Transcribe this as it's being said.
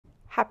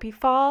Happy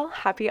fall,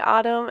 happy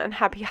autumn, and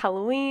happy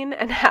Halloween,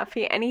 and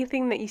happy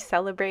anything that you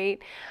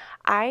celebrate.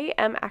 I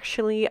am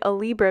actually a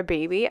Libra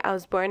baby. I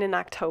was born in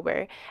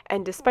October,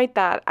 and despite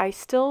that, I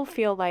still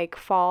feel like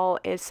fall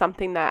is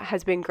something that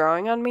has been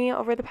growing on me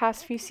over the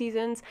past few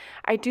seasons.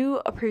 I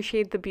do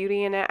appreciate the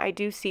beauty in it, I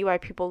do see why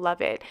people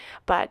love it,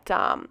 but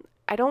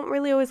I don't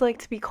really always like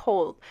to be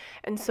cold.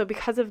 And so,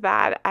 because of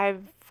that,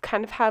 I've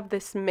kind of have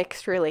this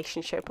mixed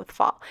relationship with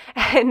fall.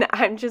 And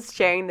I'm just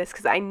sharing this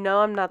because I know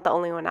I'm not the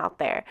only one out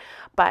there.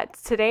 But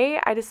today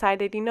I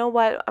decided, you know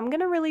what, I'm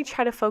going to really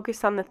try to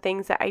focus on the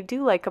things that I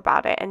do like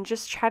about it and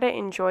just try to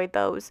enjoy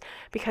those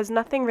because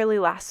nothing really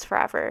lasts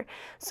forever.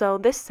 So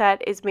this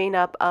set is made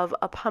up of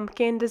a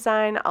pumpkin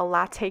design, a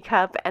latte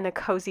cup, and a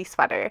cozy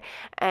sweater.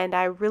 And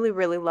I really,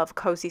 really love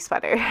cozy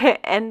sweater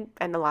and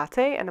a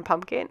latte and a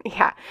pumpkin.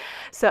 Yeah.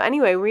 So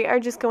anyway, we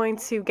are just going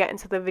to get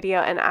into the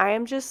video, and I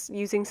am just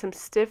using some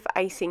stiff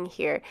icing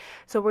here.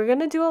 So we're going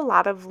to do a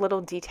lot of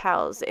little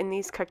details in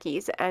these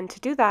cookies, and to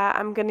do that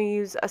I'm going to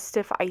use a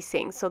stiff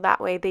icing so that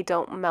way they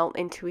don't melt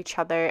into each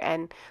other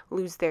and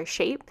lose their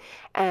shape.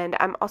 And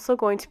I'm also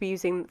going to be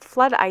using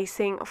flood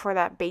icing for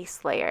that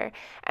base layer,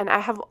 and I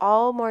have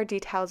all more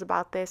details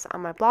about this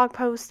on my blog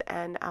post,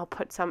 and I'll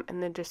put some in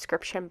the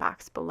description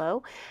box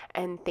below.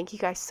 And thank you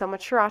guys so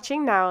much for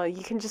watching. Now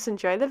you can just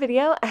enjoy the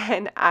video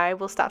and I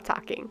will stop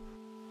talking.